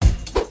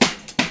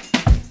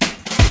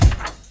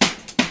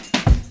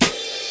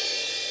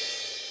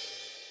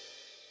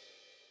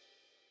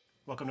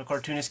Welcome to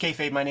Cartoonist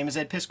Kayfabe. My name is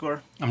Ed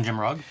Piskor. I'm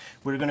Jim Rugg.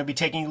 We're going to be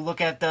taking a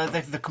look at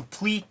the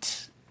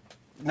complete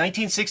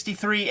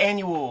 1963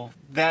 annual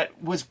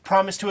that was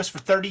promised to us for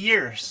 30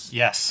 years.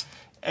 Yes.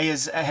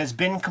 Has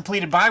been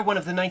completed by one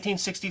of the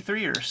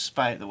 1963ers,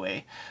 by the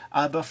way.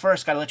 But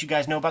first, got to let you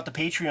guys know about the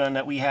Patreon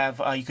that we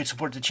have. You could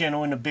support the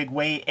channel in a big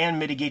way and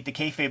mitigate the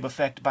kayfabe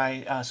effect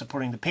by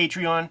supporting the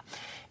Patreon.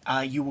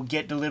 You will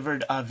get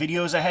delivered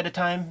videos ahead of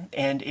time,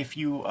 and if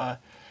you...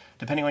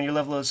 depending on your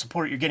level of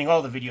support, you're getting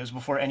all the videos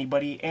before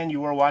anybody, and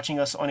you are watching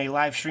us on a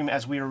live stream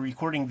as we are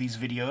recording these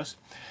videos.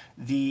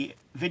 The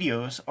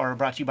videos are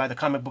brought to you by the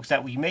comic books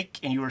that we make,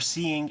 and you are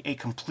seeing a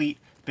complete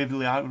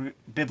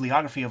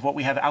bibliography of what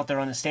we have out there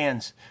on the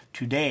stands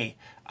today.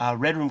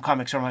 Red Room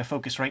comics are my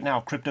focus right now.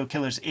 Crypto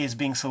Killers is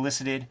being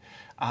solicited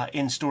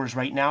in stores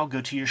right now. Go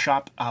to your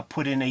shop,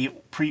 put in a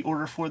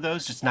pre-order for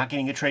those. It's not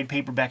getting a trade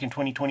paperback in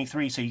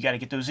 2023, so you got to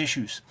get those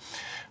issues.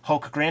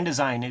 Hulk Grand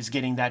Design is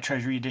getting that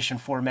Treasury Edition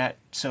format,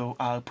 so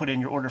put in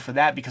your order for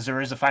that because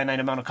there is a finite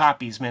amount of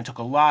copies. Man, it took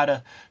a lot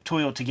of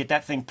toil to get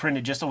that thing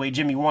printed just the way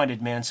Jimmy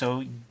wanted, man. So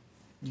you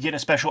get a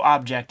special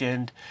object,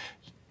 and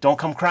don't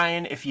come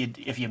crying if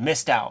you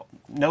missed out.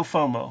 No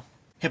FOMO.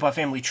 Hip Hop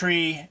Family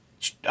Tree,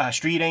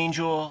 Street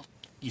Angel.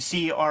 You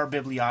see our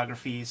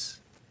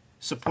bibliographies.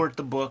 Support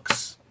the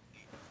books.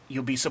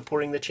 You'll be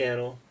supporting the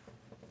channel.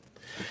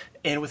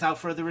 And without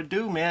further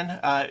ado,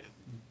 man,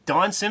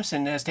 Don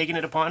Simpson has taken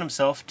it upon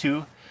himself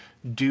to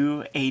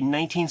do a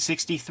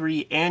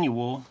 1963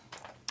 annual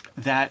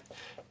that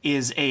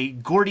is a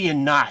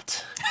Gordian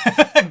knot.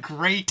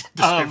 Great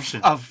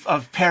description.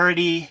 Of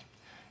parody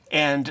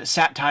and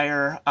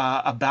satire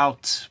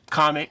about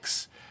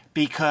comics,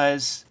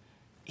 because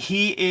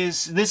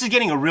this is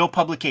getting a real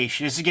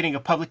publication. This is getting a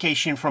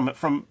publication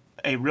from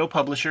a real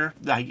publisher.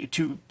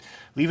 To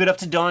leave it up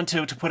to Don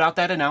to put out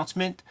that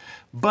announcement,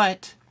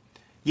 but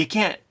you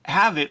can't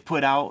have it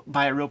put out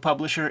by a real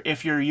publisher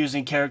if you're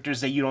using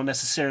characters that you don't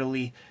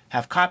necessarily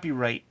have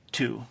copyright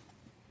to.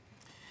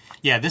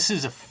 Yeah, this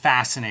is a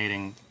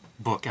fascinating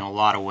book in a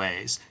lot of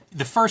ways.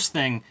 The first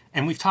thing,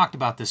 and we've talked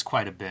about this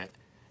quite a bit,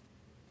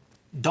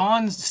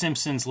 Don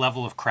Simpson's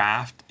level of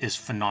craft is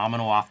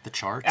phenomenal off the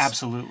charts.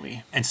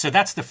 Absolutely. And so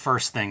that's the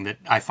first thing that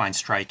I find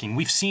striking.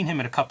 We've seen him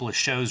at a couple of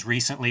shows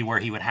recently where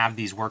he would have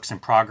these works in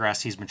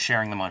progress. He's been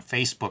sharing them on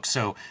Facebook.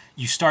 So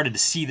you started to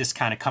see this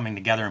kind of coming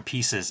together in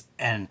pieces.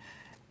 And,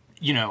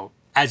 you know,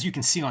 as you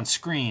can see on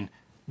screen,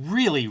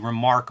 really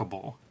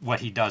remarkable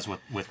what he does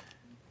with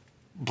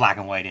black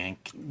and white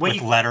ink,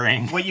 with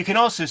lettering. What you can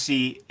also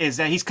see is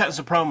that he's cutting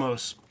some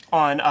promos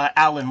on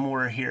Alan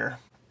Moore here.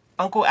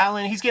 Uncle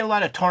Alan, he's getting a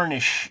lot of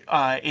tarnish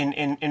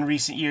in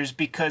recent years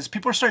because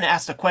people are starting to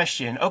ask the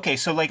question, okay,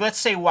 so like let's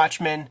say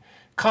Watchmen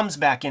comes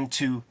back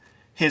into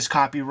his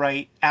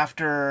copyright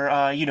after,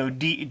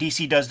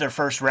 DC does their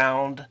first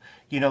round,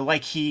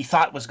 like he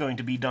thought was going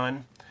to be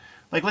done.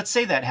 Like, let's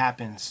say that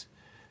happens.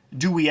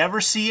 Do we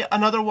ever see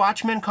another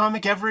Watchmen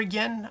comic ever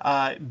again?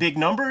 Big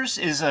Numbers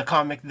is a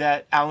comic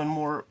that Alan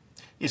Moore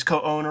is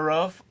co-owner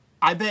of.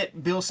 I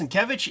bet Bill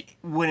Sienkiewicz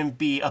wouldn't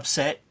be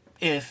upset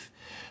if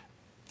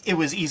it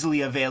was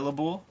easily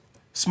available.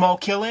 Small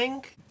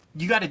Killing,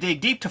 you got to dig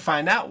deep to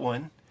find that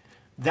one.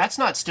 That's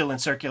not still in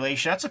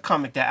circulation. That's a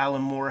comic that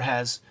Alan Moore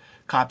has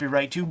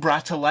copyright to.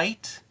 Brought to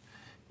Light,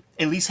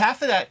 at least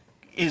half of that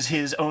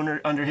is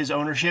under his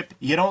ownership.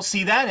 You don't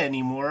see that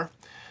anymore.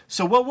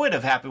 So what would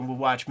have happened with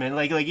Watchmen?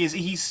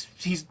 He's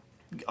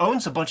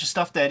owns a bunch of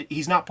stuff that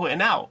he's not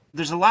putting out.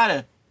 There's a lot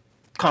of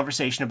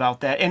conversation about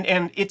that,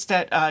 and it's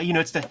that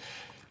it's the,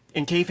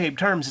 in kayfabe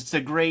terms, it's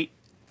the great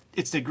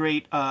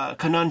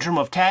conundrum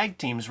of tag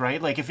teams, right?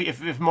 Like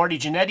if Marty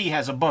Jannetty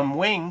has a bum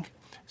wing,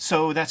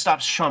 so that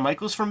stops Shawn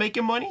Michaels from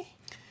making money?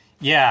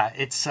 Yeah,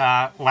 it's,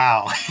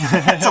 wow.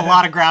 That's a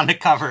lot of ground to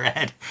cover,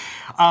 Ed.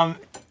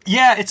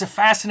 Yeah, it's a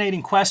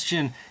fascinating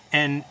question.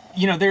 And,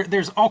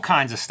 there's all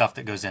kinds of stuff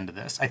that goes into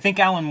this. I think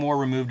Alan Moore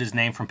removed his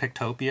name from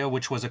Pictopia,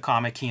 which was a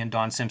comic he and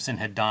Don Simpson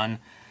had done.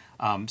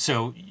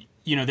 So,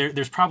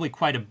 there's probably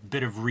quite a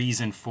bit of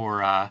reason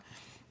for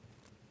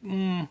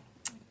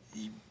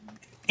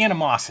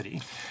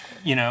animosity,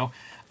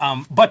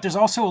 but there's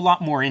also a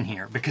lot more in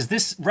here because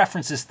this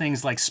references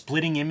things like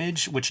Splitting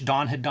Image, which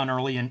Don had done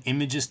early in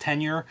Image's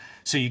tenure.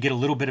 So you get a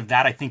little bit of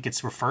that. I think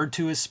it's referred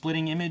to as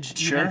Splitting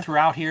Image even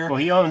throughout here. Well,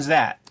 he owns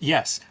that.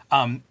 Yes.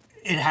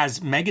 It has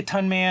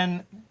Megaton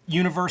Man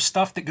universe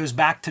stuff that goes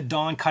back to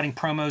Don cutting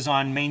promos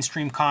on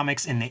mainstream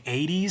comics in the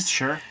 80s.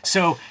 Sure.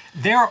 So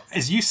there,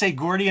 as you say,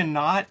 Gordian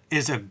Knot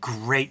is a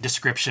great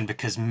description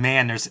because,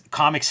 man, there's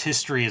comics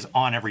history is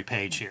on every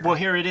page here. Well,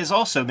 here it is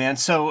also, man.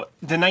 So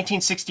the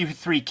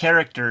 1963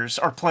 characters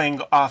are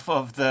playing off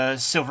of the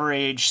Silver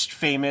Age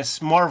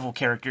famous Marvel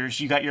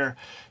characters. You got your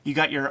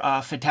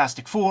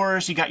Fantastic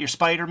Fours, you got your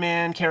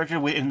Spider-Man character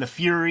in the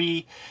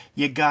Fury,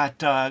 you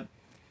got your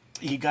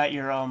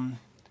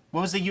what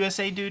was the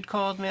USA dude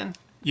called, man?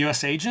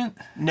 U.S. Agent?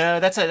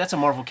 No, that's a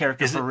Marvel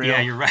character for real.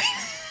 Yeah, you're right.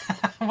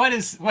 What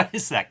is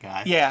that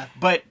guy? Yeah,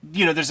 but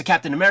there's a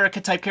Captain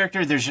America type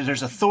character. There's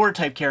a Thor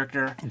type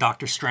character.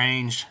 Doctor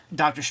Strange.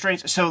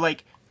 So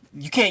like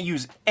you can't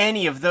use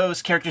any of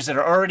those characters that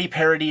are already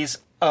parodies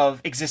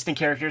of existing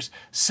characters.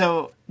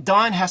 So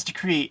Don has to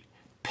create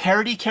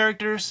parody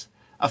characters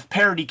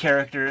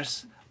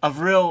of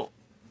real,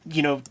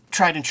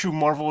 tried and true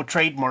Marvel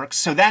trademarks.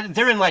 So that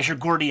therein lies your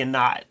Gordian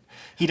knot.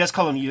 He does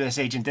call him U.S.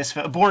 Agent,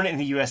 born in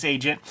the U.S.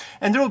 Agent.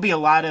 And there will be a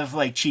lot of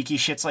like cheeky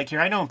shits like here.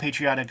 I know I'm a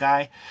patriotic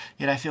guy,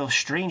 yet I feel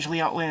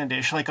strangely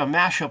outlandish, like a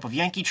mashup of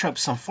Yankee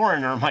tropes some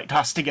foreigner might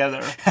toss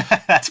together.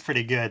 That's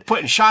pretty good.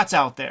 Putting shots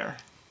out there.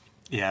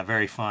 Yeah,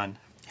 very fun.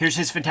 Here's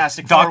his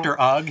fantastic Dr.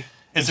 Ugg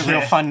is a real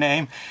Yeah. fun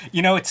name.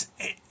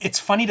 It's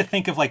funny to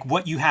think of like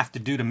what you have to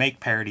do to make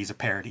parodies of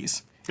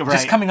parodies. Right.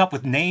 Just coming up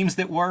with names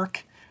that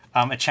work.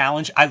 A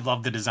challenge. I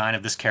love the design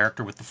of this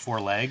character with the 4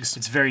 legs.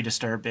 It's very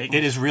disturbing.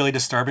 It is really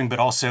disturbing, but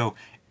also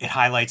it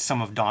highlights some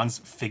of Don's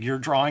figure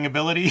drawing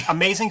ability.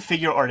 Amazing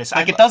figure artist.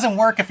 Like, it doesn't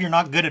work if you're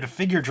not good at a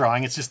figure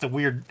drawing. It's just a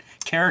weird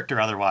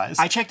character otherwise.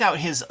 I checked out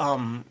his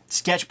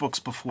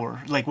sketchbooks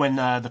before, like when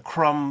the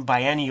Crumb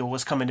Biennial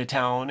was coming to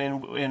town,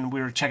 and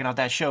we were checking out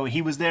that show.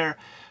 He was there,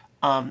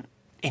 and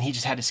he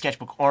just had his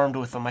sketchbook armed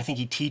with them. I think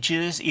he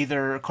teaches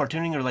either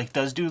cartooning or like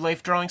does do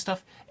life drawing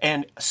stuff.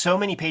 And so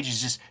many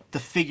pages, just the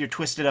figure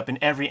twisted up in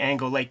every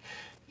angle, like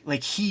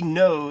he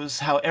knows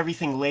how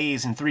everything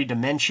lays in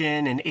 3D,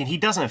 and he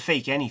doesn't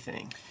fake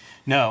anything.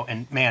 No,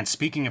 and man,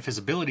 speaking of his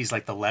abilities,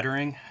 like the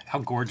lettering, how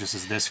gorgeous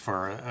is this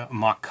for a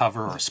mock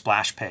cover or a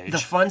splash page? The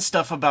fun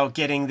stuff about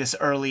getting this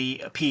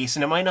early piece,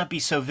 and it might not be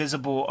so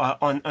visible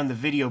on the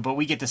video, but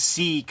we get to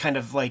see kind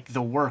of like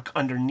the work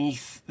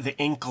underneath the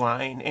ink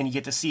line, and you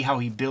get to see how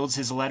he builds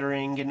his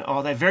lettering and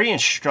all that. Very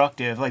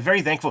instructive, like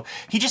very thankful.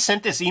 He just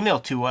sent this email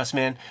to us,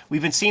 man.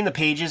 We've been seeing the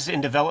pages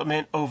in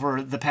development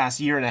over the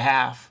past year and a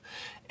half,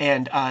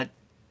 and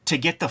to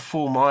get the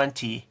full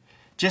Monty,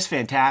 just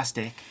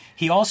fantastic.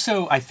 He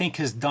also, I think,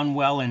 has done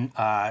well in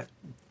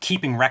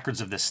keeping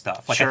records of this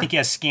stuff. Like, Sure. I think he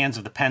has scans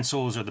of the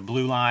pencils or the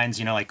blue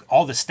lines, like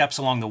all the steps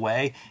along the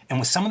way. And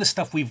with some of the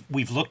stuff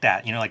we've looked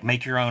at, like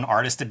make your own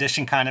artist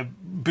edition kind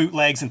of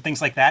bootlegs and things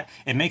like that,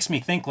 it makes me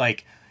think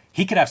like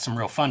he could have some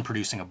real fun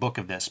producing a book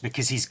of this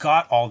because he's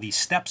got all these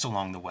steps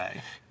along the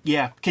way.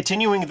 Yeah,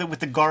 continuing with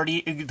the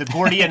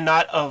Gordian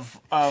knot of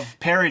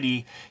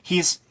parody,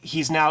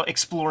 he's now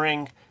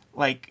exploring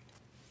like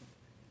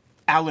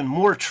Alan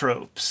Moore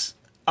tropes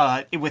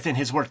within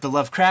his work, the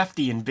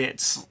Lovecraftian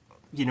bits,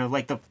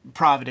 like the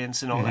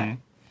Providence and all that.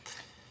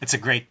 It's a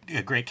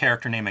great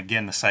character name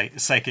again, the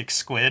Psychic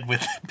Squid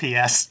with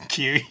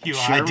PSQUID.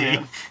 Sure,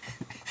 man.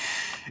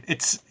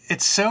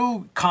 It's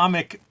so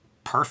comic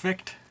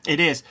perfect. It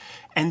is.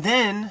 And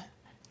then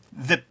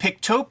the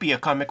Pictopia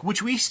comic,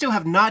 which we still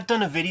have not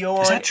done a video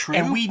on. Is that true?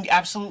 And we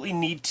absolutely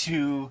need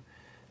to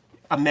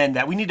amend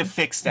that. We need to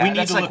fix that. We need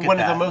That's to like look at one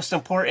of that. the most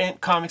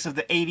important comics of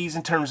the 80s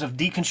in terms of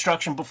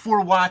deconstruction,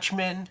 before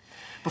Watchmen,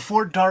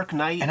 before Dark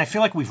Knight. And I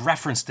feel like we've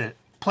referenced it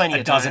Plenty a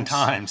of dozen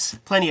times. times.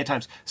 Plenty of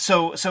times.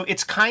 So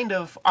it's kind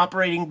of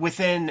operating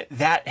within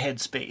that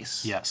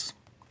headspace. Yes.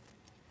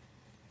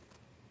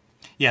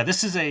 Yeah,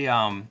 this is a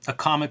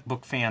comic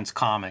book fan's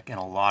comic in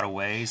a lot of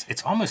ways.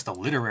 It's almost a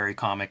literary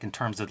comic in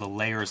terms of the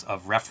layers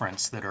of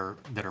reference that are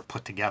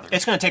put together.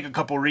 It's going to take a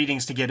couple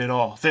readings to get it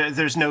all.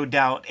 There's no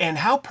doubt. And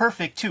how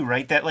perfect, too,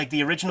 right? That, like,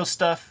 the original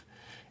stuff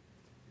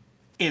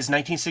is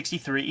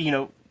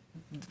 1963.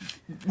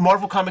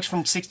 Marvel Comics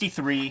from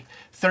 63.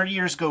 30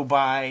 years go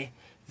by.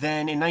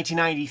 Then in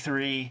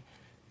 1993,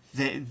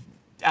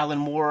 Alan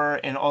Moore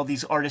and all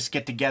these artists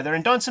get together.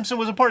 And Don Simpson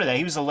was a part of that.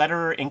 He was a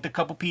letterer, inked a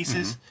couple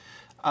pieces.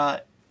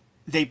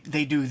 They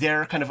do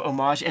their kind of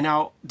homage, and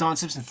now Don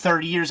Simpson,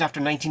 30 years after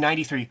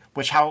 1993,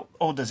 which how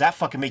old does that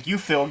fucking make you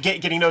feel,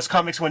 getting those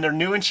comics when they're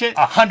new and shit?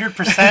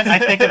 100%. I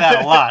think of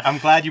that a lot. I'm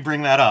glad you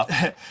bring that up.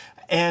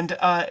 And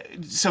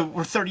so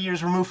we're 30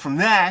 years removed from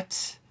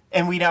that,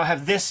 and we now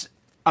have this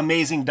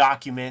amazing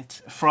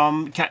document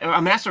from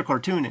a master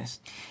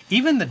cartoonist.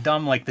 Even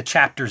the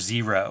chapter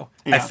 0,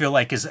 Yeah. I feel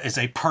like is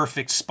a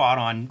perfect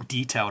spot-on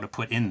detail to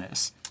put in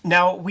this.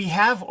 Now we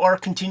have our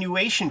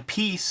continuation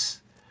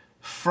piece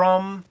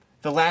from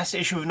the last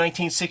issue of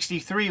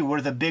 1963,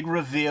 where the big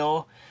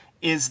reveal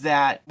is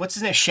that, what's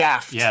his name,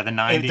 Shaft. Yeah, the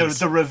 90s.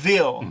 The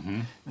reveal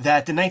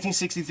that the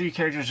 1963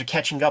 characters are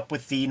catching up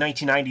with the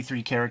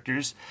 1993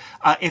 characters.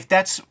 If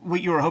that's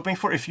what you were hoping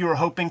for, if you were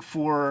hoping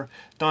for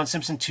Don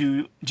Simpson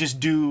to just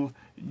do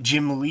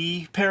Jim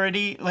Lee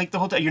parody like the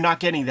whole time, you're not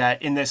getting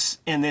that in this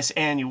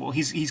annual.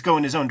 He's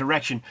going his own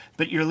direction,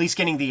 but you're at least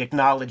getting the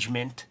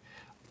acknowledgement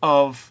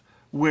of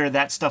where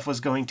that stuff was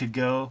going to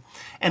go.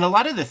 And a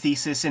lot of the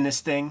thesis in this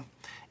thing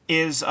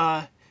is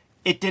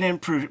it didn't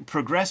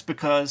progress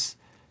because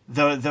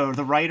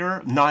the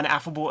writer,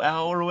 non-affable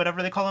Al or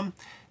whatever they call him,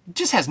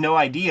 just has no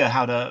idea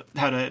how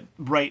to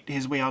write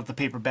his way out the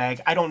paper bag.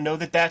 I don't know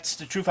that that's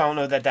the truth. I don't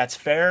know that that's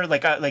fair.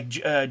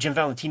 Jim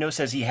Valentino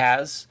says he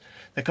has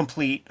the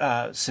complete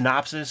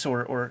synopsis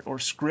or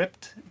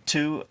script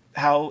to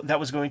how that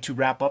was going to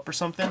wrap up or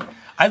something.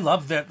 I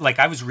love that. Like,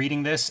 I was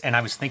reading this and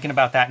I was thinking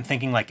about that and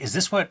thinking, like, is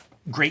this what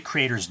great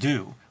creators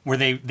do? where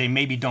they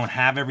maybe don't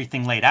have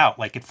everything laid out.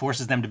 Like it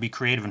forces them to be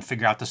creative and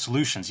figure out the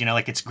solutions. You know,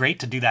 like it's great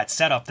to do that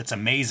setup that's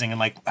amazing. And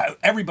like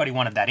everybody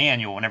wanted that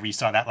annual whenever you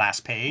saw that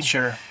last page.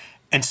 Sure.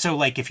 And so,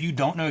 like, if you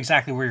don't know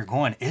exactly where you're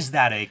going, is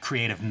that a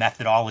creative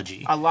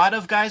methodology? A lot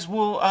of guys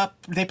will,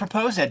 they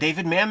propose that.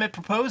 David Mamet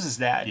proposes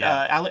that.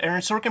 Yeah.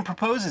 Aaron Sorkin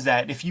proposes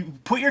that. If you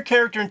put your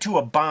character into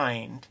a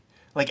bind,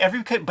 like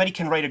everybody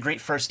can write a great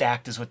first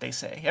act is what they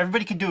say.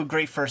 Everybody can do a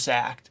great first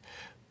act.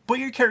 Put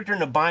your character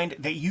in a bind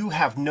that you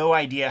have no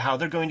idea how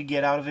they're going to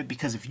get out of it,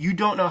 because if you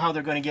don't know how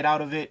they're going to get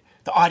out of it,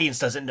 the audience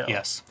doesn't know.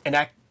 Yes. And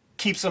that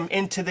keeps them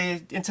into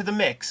the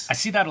mix. I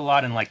see that a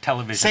lot in, like,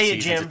 television Say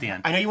it, seasons Jim. at the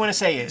end. I know you want to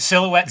say it.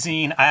 Silhouette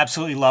Zine, I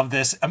absolutely love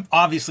this.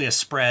 Obviously a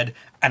spread,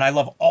 and I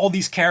love all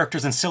these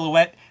characters in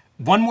Silhouette.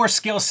 One more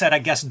skill set I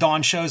guess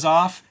Don shows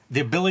off, the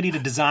ability to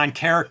design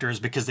characters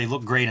because they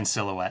look great in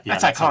Silhouette. Yeah,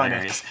 that's iconic.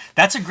 Hilarious.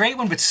 That's a great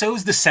one, but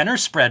so's the center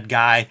spread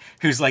guy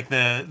who's like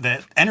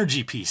the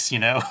energy piece, you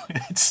know?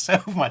 It's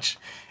so much.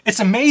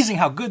 It's amazing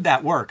how good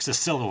that works as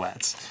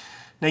silhouettes.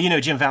 Now, you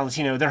know Jim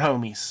Valentino, they're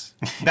homies.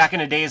 Back in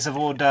the days of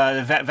old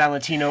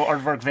Valentino,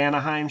 Aardvark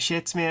Vanaheim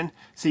shits, man.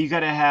 So you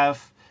got to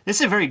have... This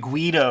is a very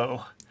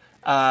Guido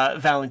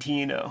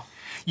Valentino.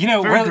 You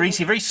know, very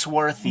greasy, very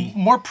swarthy.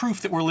 More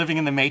proof that we're living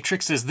in the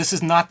Matrix is this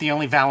is not the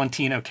only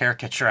Valentino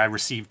caricature I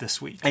received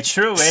this week. It's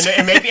true,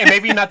 and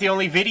maybe not the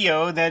only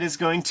video that is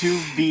going to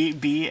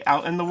be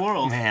out in the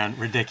world. Man,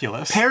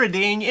 ridiculous.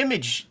 Parodying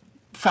Image,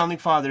 Founding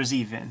Fathers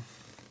even.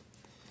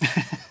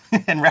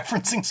 And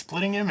referencing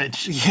Splitting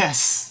Image.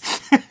 Yes.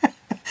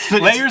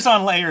 Layers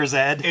on layers,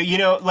 Ed. You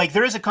know, like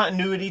there is a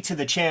continuity to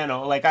the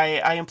channel. Like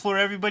I implore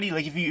everybody,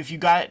 like if you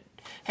got,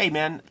 hey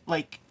man,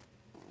 like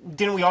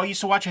didn't we all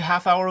used to watch a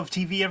half hour of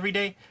TV every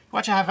day?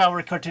 Watch a half hour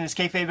of Cartoonist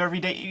Kayfabe every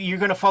day. You're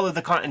gonna follow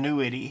the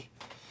continuity.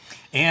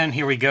 And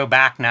here we go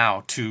back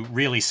now to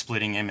really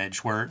Splitting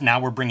Image, where now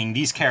we're bringing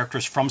these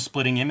characters from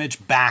Splitting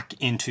Image back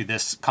into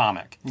this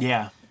comic.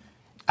 Yeah.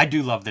 I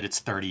do love that it's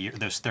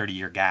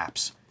 30-year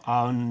gaps.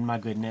 Oh my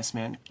goodness,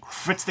 man.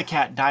 Fritz the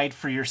Cat died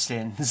for your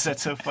sins.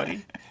 That's so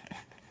funny.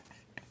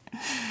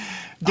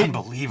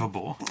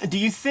 Unbelievable. Do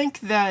you think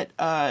that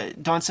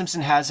Don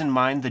Simpson has in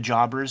mind the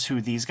jobbers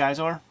who these guys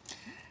are?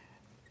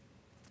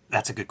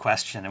 That's a good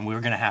question, and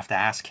we're going to have to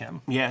ask him.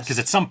 Yes. Because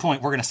at some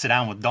point, we're going to sit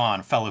down with Don,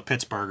 a fellow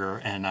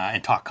Pittsburgher,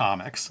 and talk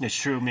comics. It's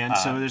true, man.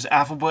 So there's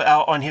Affable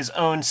out on his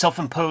own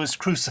self-imposed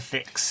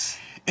crucifix.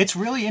 It's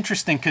really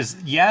interesting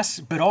because, yes,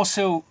 but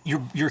also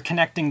you're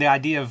connecting the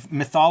idea of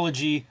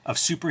mythology of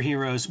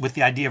superheroes with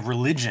the idea of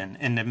religion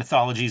and the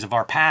mythologies of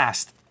our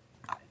past.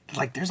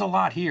 Like, there's a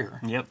lot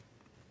here. Yep.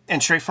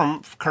 And straight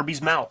from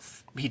Kirby's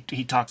mouth,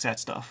 he talks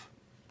that stuff.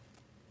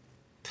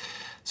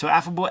 So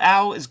Affable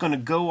Al is going to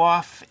go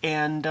off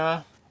and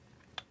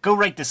go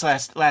write this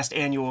last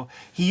annual.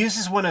 He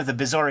uses one of the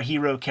Bizarre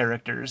Hero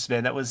characters,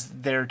 man, that was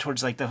there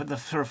towards like the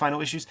sort of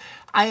final issues.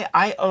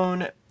 I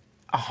own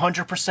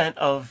 100%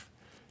 of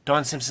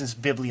Don Simpson's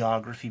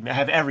bibliography, man. I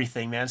have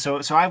everything, man.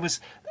 So I was...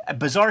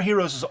 Bizarre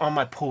Heroes was on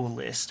my pull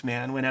list,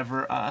 man,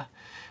 whenever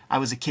I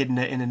was a kid in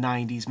the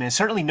 90s, man.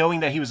 Certainly knowing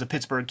that he was a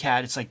Pittsburgh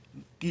cat, it's like,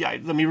 yeah,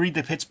 let me read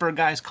the Pittsburgh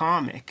guy's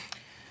comic.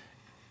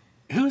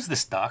 Who's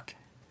this duck?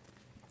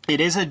 It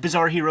is a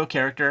Bizarre Hero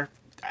character.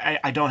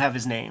 I don't have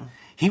his name.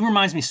 He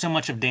reminds me so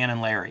much of Dan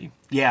and Larry.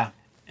 Yeah.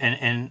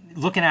 And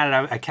looking at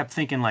it, I kept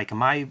thinking, like,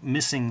 am I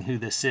missing who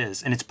this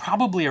is? And it's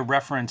probably a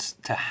reference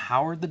to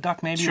Howard the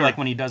Duck, maybe? Sure. Like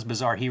when he does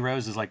Bizarre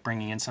Heroes, is like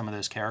bringing in some of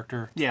those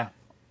character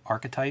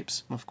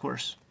archetypes. Of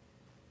course.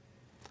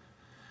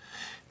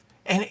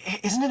 And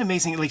isn't it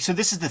amazing? Like, so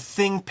this is the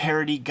Thing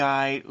parody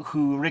guy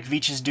who Rick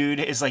Veitch's dude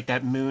is like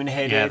that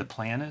moon-headed. Yeah, the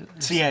planet.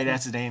 So yeah,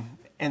 that's his name.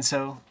 And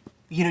so,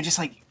 you know, just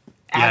like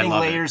adding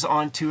layers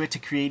onto it to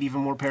create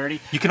even more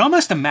parody. You can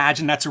almost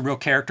imagine that's a real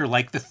character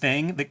like the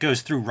Thing that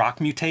goes through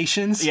rock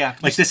mutations. Yeah.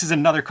 Like this is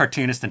another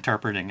cartoonist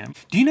interpreting him.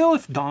 Do you know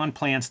if Don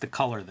plans to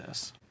color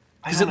this?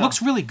 Because it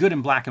looks really good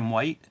in black and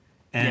white.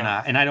 And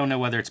and I don't know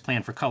whether it's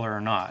planned for color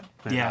or not.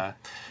 But,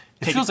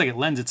 it feels like it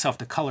lends itself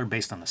to color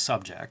based on the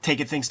subject. Take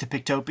it things to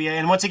Pictopia.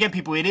 And once again,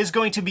 people, it is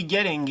going to be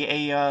getting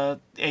a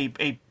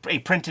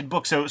printed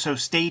book. So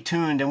stay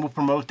tuned and we'll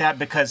promote that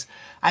because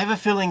I have a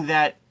feeling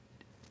that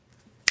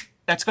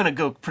that's going to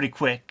go pretty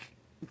quick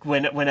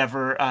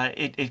whenever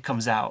it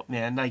comes out,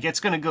 man. Like, it's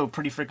going to go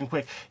pretty freaking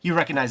quick. You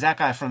recognize that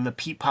guy from the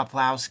Pete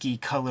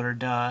Poplawski colored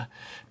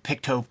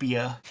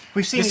Pictopia.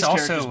 We've seen this these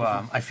characters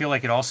also, I feel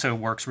like it also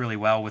works really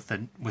well with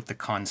the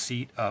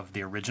conceit of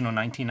the original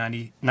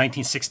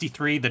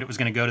 1963, that it was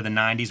going to go to the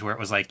 90s where it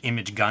was like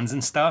Image guns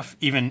and stuff.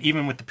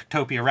 Even with the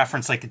Pictopia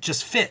reference, like it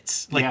just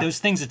fits. Like those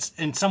things, it's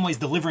in some ways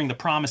delivering the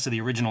promise of the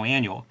original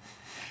annual.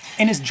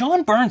 And is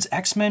John Byrne's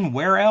X-Men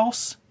where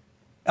else?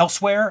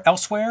 Elsewhere,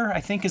 I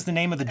think is the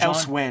name of the John...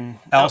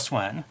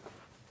 Elsewhen.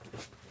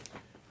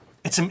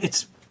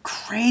 It's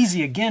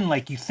crazy, again,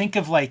 like you think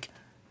of like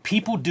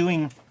people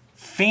doing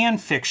fan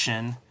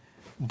fiction,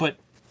 but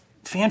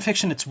fan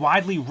fiction that's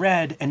widely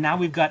read, and now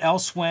we've got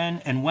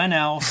Elsewhen and When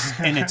Else,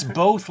 and it's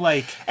both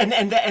like...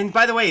 And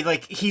by the way,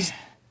 like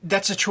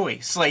that's a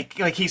choice. Like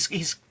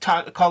he's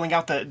calling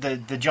out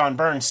the John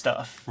Byrne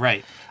stuff.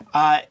 Right.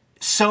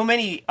 So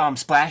many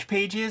splash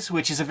pages,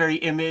 which is a very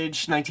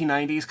Image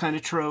 1990s kind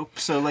of trope.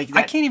 So like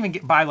I can't even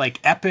get by like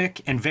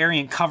epic and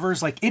variant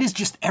covers. Like it is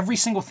just every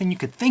single thing you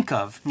could think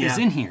of is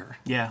in here.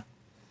 Yeah.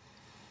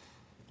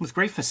 With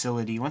great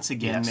facility, once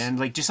again, man.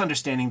 Like just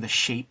understanding the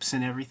shapes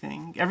and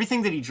everything.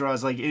 Everything that he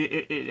draws, like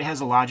it has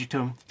a logic to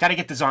him. Got to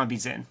get the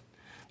zombies in.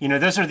 You know,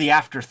 those are the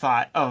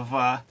afterthought of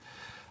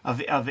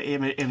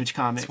Image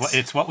Comics.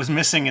 It's what was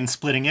missing in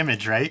Splitting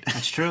Image, right?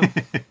 That's true.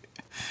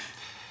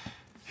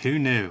 Who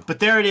knew? But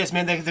there it is,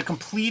 man. The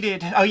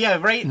completed. Oh yeah,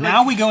 right. Now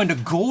like, we go into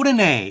Golden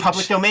Age,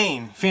 public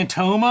domain,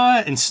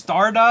 Phantoma and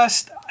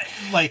Stardust,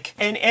 like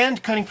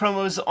and cutting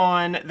promos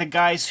on the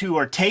guys who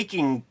are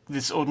taking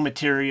this old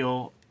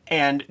material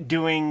and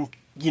doing,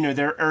 you know,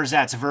 their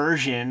ersatz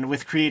version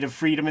with creative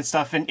freedom and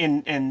stuff,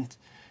 and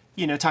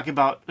you know, talking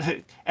about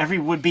every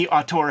would-be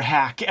auteur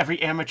hack,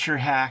 every amateur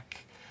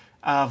hack,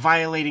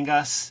 violating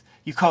us.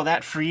 You call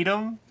that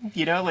freedom?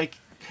 You know, like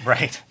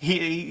right.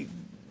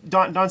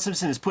 Don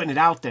Simpson is putting it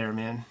out there,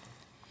 man.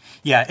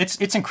 Yeah,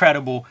 it's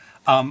incredible.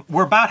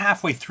 We're about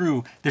halfway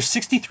through. There's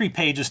 63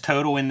 pages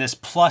total in this,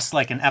 plus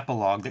like an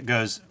epilogue that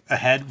goes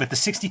ahead. But the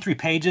 63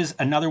 pages,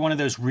 another one of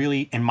those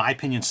really, in my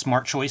opinion,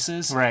 smart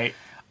choices. Right.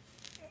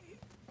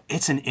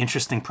 It's an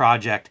interesting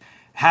project.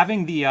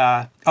 Having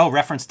the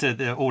reference to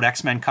the old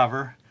X-Men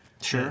cover,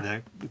 sure,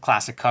 the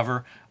classic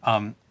cover.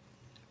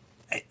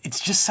 It's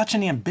just such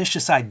an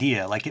ambitious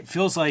idea. Like it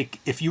feels like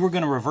if you were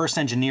going to reverse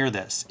engineer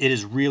this, it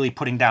is really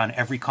putting down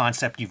every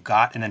concept you've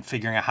got and then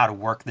figuring out how to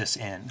work this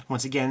in.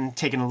 Once again,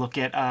 taking a look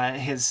at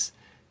his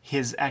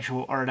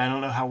actual art. I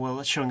don't know how well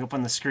it's showing up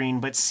on the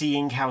screen, but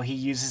seeing how he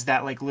uses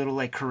that like little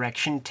like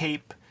correction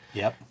tape.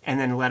 Yep. And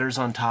then letters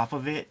on top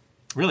of it.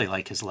 Really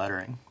like his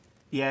lettering.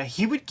 Yeah,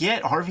 he would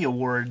get Harvey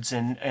Awards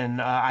and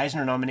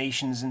Eisner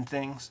nominations and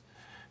things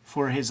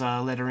for his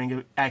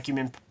lettering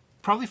acumen,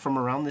 probably from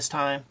around this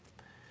time.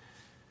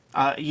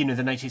 You know,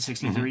 the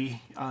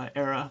 1963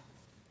 era.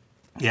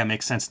 Yeah, it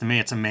makes sense to me.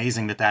 It's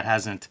amazing that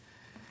hasn't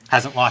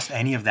lost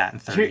any of that in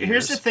 30 years.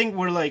 Here's the thing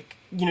where, like,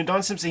 you know,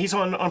 Don Simpson, he's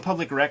on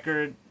public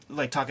record,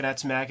 like, talking at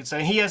smack and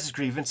stuff. He has his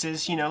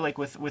grievances, you know, like,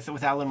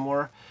 with Alan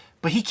Moore.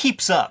 But he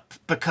keeps up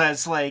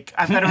because, like,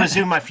 I've got to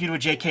resume my feud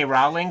with J.K.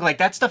 Rowling. Like,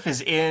 that stuff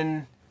is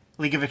in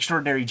League of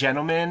Extraordinary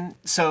Gentlemen.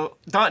 So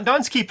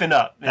Don's keeping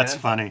up, man. That's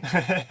funny.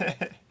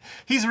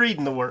 He's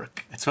reading the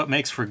work. It's what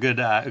makes for a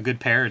good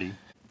parody.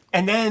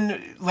 And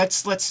then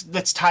let's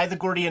tie the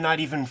Gordian knot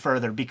even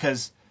further,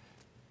 because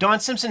Don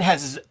Simpson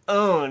has his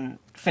own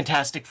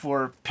Fantastic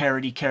Four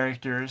parody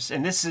characters,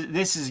 and this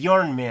is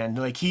Yarn Man.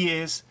 Like, he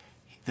is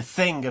the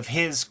Thing of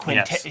his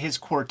quintet, his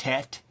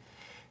quartet,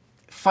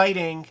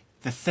 fighting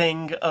the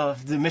Thing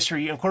of the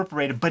Mystery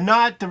Incorporated, but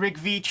not the Rick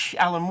Veitch,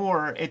 Alan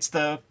Moore. It's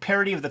the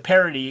parody of the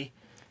parody,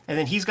 and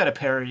then he's got a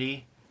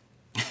parody.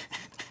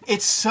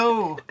 It's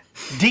so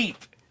deep.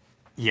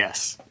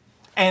 Yes.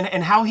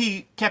 And how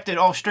he kept it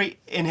all straight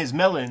in his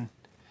melon.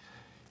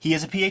 He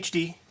is a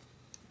PhD.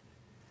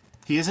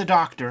 He is a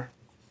doctor.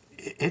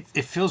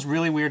 It feels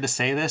really weird to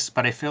say this,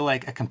 but I feel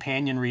like a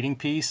companion reading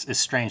piece is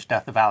Strange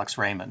Death of Alex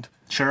Raymond.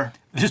 Sure.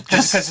 There's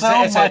just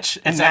so much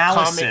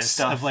analysis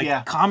stuff, of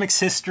like comics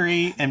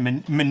history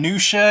and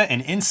minutia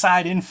and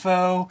inside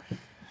info.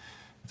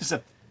 There's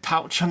a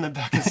pouch on the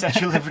back of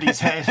Statue of Liberty's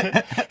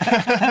head.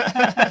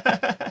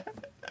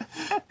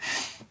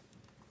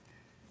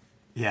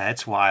 Yeah,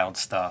 it's wild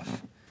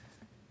stuff.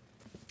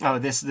 Oh,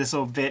 this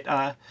little bit.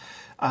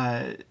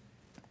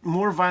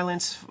 More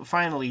violence,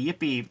 finally.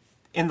 Yippee.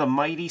 In the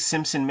mighty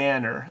Simpson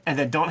manner. And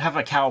then don't have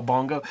a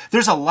cowabunga.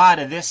 There's a lot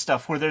of this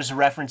stuff where there's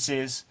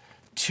references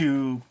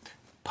to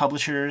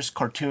publishers,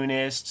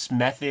 cartoonists,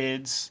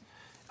 methods.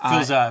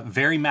 Feels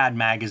very Mad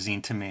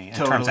Magazine to me in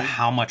terms of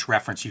how much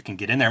reference you can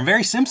get in there. And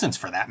very Simpsons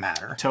for that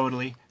matter.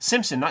 Totally.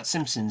 Simpson, not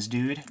Simpsons,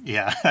 dude.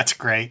 Yeah, that's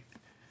great.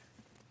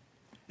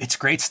 It's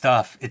great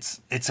stuff.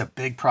 It's a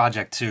big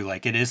project too.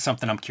 Like, it is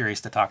something I'm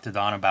curious to talk to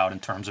Don about in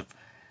terms of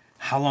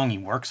how long he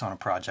works on a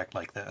project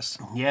like this.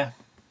 Yeah.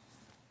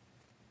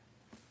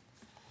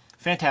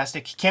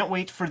 Fantastic. Can't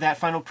wait for that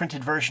final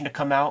printed version to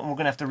come out, and we're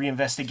going to have to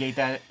reinvestigate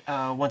that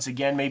once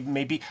again.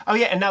 Maybe. Oh,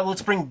 yeah, and now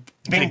let's bring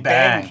Big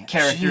Bang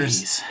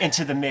characters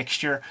into the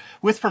mixture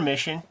with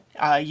permission.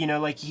 You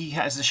know, like he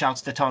has the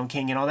shouts to Tom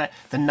King and all that.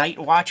 The Night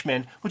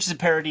Watchman, which is a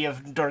parody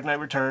of Dark Knight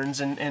Returns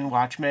and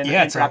Watchmen.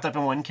 Yeah, it's wrapped up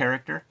in one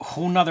character.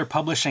 Whole nother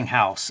publishing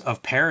house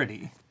of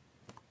parody.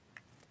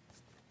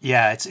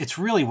 Yeah, it's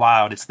really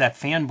wild. It's that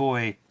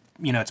fanboy,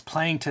 you know, it's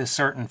playing to a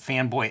certain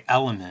fanboy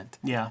element.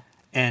 Yeah.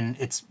 And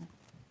it's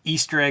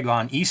Easter egg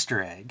on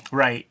Easter egg.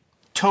 Right.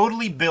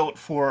 Totally built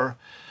for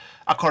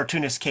a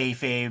cartoonist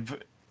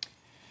kayfabe,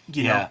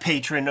 you know,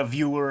 patron, a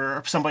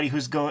viewer, somebody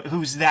who's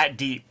that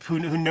deep, who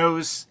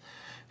knows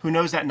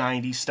that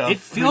 90s stuff. It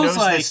feels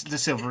like the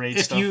Silver Age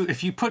if stuff.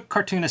 If you put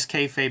cartoonist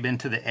kayfabe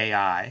into the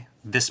AI,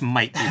 this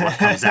might be what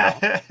comes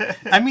out.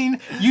 I mean,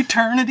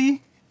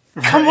 Eternity?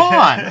 Come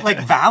on!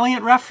 Like,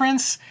 Valiant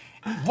reference?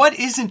 What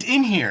isn't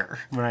in here?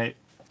 Right.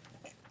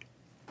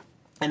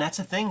 And that's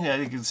the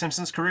thing.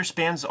 Simpson's career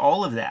spans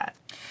all of that.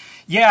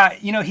 Yeah,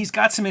 he's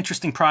got some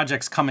interesting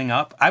projects coming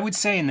up. I would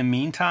say in the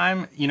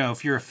meantime,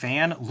 if you're a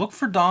fan, look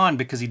for Don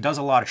because he does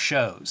a lot of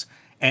shows.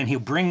 And he'll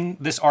bring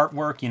this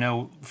artwork.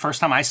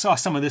 First time I saw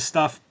some of this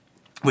stuff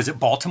was at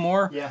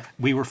Baltimore. Yeah.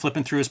 We were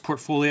flipping through his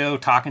portfolio,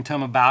 talking to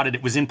him about it.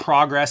 It was in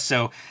progress.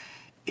 So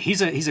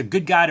he's a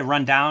good guy to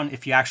run down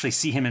if you actually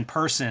see him in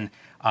person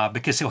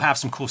because he'll have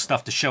some cool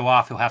stuff to show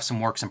off. He'll have some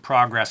works in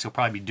progress. He'll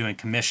probably be doing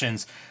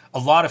commissions. A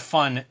lot of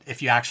fun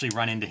if you actually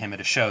run into him at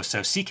a show.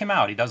 So seek him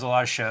out. He does a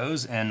lot of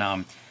shows. And,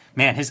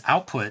 man, his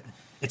output,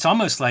 it's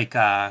almost like,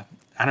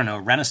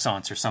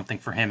 Renaissance or something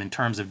for him in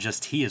terms of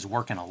just he is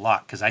working a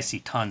lot because I see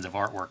tons of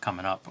artwork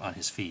coming up on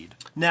his feed.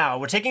 Now,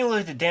 we're taking a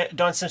look at the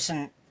Don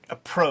Simpson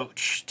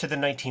approach to the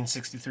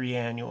 1963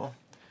 annual.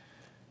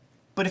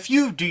 But if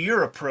you do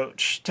your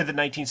approach to the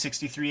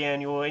 1963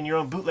 annual in your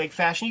own bootleg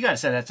fashion, you got to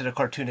send that to the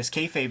Cartoonist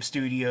Kayfabe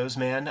Studios,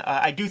 man.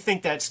 I do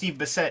think that Steve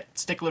Bissett,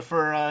 stickler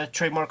for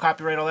trademark,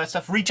 copyright, all that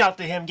stuff, reach out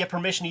to him, get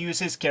permission to use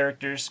his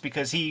characters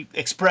because he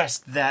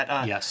expressed that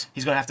Yes.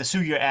 he's going to have to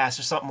sue your ass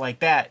or something like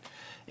that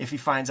if he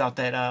finds out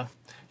that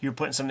you're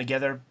putting something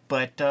together.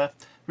 But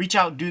reach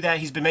out, do that.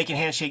 He's been making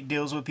handshake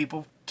deals with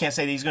people. Can't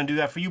say that he's going to do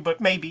that for you,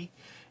 but maybe.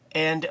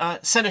 And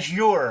send us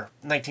your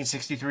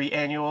 1963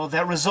 annual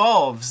that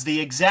resolves the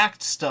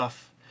exact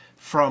stuff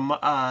from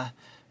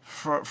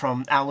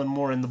Alan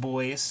Moore and the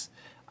Boys,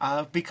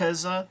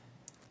 because I'm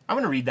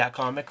going to read that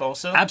comic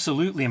also.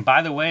 Absolutely. And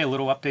by the way, a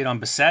little update on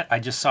Bissett. I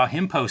just saw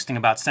him posting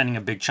about sending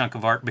a big chunk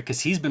of art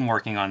because he's been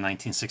working on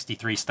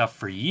 1963 stuff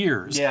for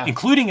years,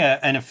 including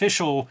an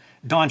official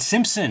Don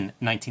Simpson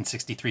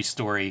 1963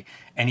 story.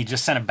 And he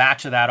just sent a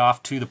batch of that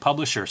off to the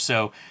publisher.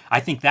 So I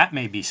think that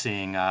may be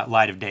seeing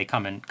light of day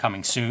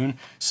coming soon.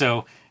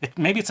 So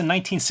maybe it's a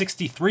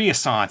 1963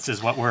 Assance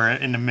is what we're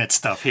in the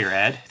midst of here,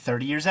 Ed.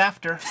 30 years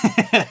after.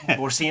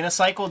 We're seeing a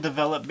cycle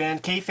develop, man.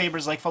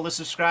 Kayfabers, like, follow,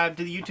 subscribe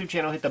to the YouTube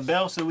channel, hit the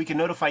bell so we can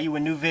notify you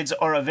when new vids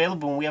are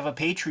available. And we have a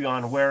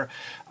Patreon where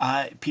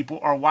people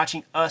are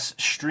watching us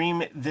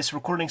stream this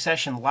recording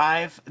session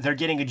live. They're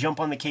getting a jump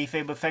on the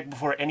Kayfabe effect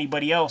before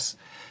anybody else.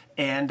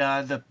 And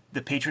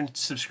the patron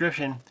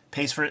subscription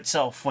pays for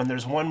itself. When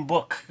there's one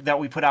book that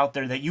we put out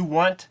there that you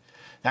want,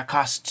 that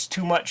costs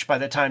too much by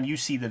the time you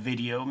see the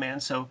video, man.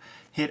 So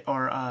hit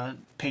our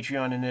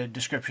Patreon in the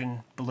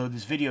description below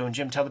this video. And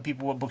Jim, tell the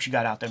people what books you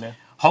got out there, man.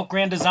 Hulk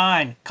Grand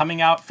Design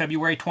coming out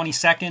February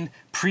 22nd.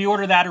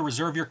 Pre-order that or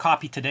reserve your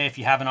copy today if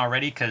you haven't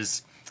already,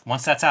 because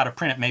once that's out of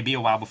print, it may be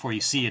a while before you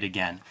see it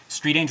again.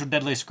 Street Angel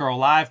Deadliest Girl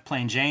Alive,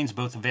 Plain Jane's,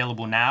 both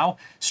available now.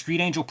 Street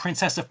Angel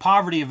Princess of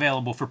Poverty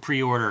available for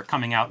pre-order,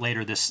 coming out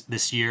later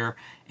this year.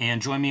 And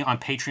join me on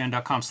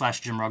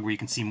patreon.com/JimRugg, where you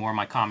can see more of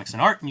my comics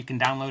and art, and you can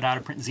download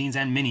out-of-print zines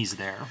and minis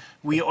there.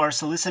 We are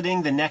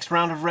soliciting the next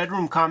round of Red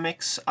Room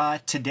comics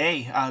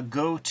today.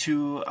 Go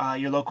to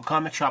your local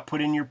comic shop,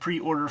 put in your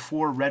pre-order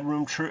for Red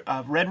Room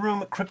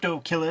Crypto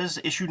Killers,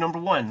 issue number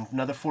 1.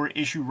 Another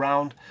 4-issue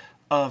round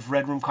of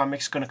Red Room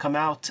comics going to come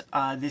out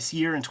this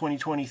year in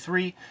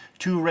 2023.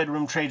 2 Red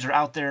Room trades are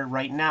out there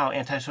right now,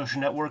 Antisocial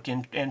Network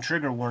and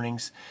Trigger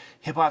Warnings.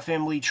 Hip Hop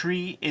Family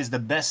Tree is the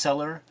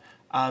bestseller.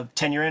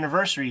 10-year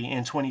anniversary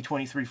in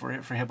 2023 for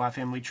Hip Hop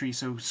Family Tree.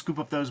 So scoop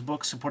up those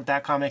books, support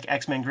that comic,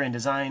 X-Men Grand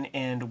Design,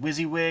 and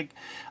WYSIWYG.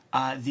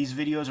 These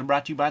videos are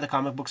brought to you by the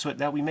comic books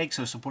that we make,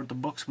 so support the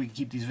books. We can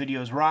keep these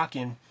videos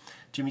rocking.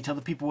 Jimmy, tell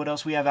the people what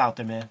else we have out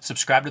there, man.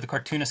 Subscribe to the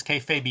Cartoonist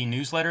Kayfabe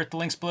newsletter at the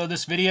links below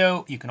this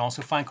video. You can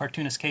also find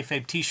Cartoonist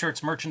Kayfabe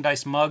t-shirts,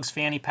 merchandise, mugs,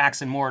 fanny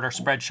packs, and more at our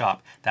spread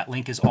shop. That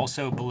link is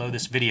also below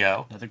this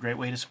video. Another great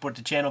way to support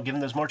the channel.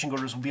 Given those marching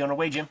orders will be on our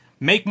way, Jim.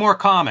 Make more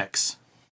comics.